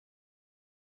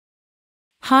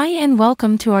Hi and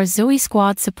welcome to our Zoe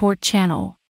Squad support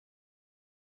channel.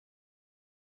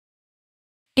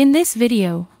 In this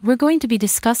video, we're going to be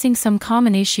discussing some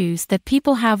common issues that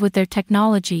people have with their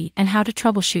technology and how to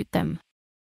troubleshoot them.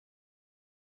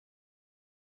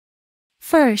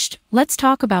 First, let's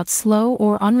talk about slow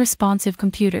or unresponsive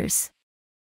computers.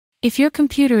 If your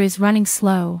computer is running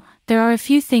slow, there are a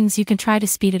few things you can try to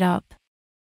speed it up.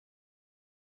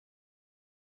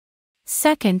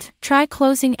 Second, try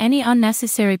closing any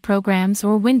unnecessary programs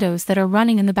or windows that are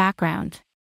running in the background.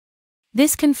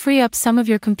 This can free up some of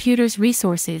your computer's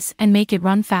resources and make it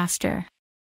run faster.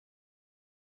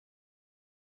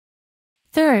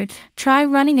 Third, try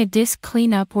running a disk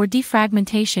cleanup or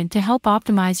defragmentation to help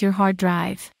optimize your hard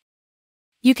drive.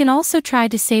 You can also try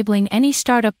disabling any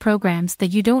startup programs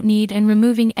that you don't need and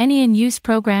removing any unused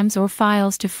programs or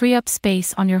files to free up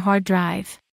space on your hard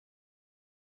drive.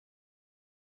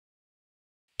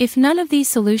 If none of these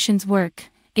solutions work,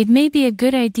 it may be a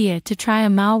good idea to try a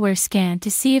malware scan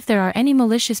to see if there are any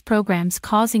malicious programs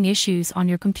causing issues on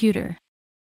your computer.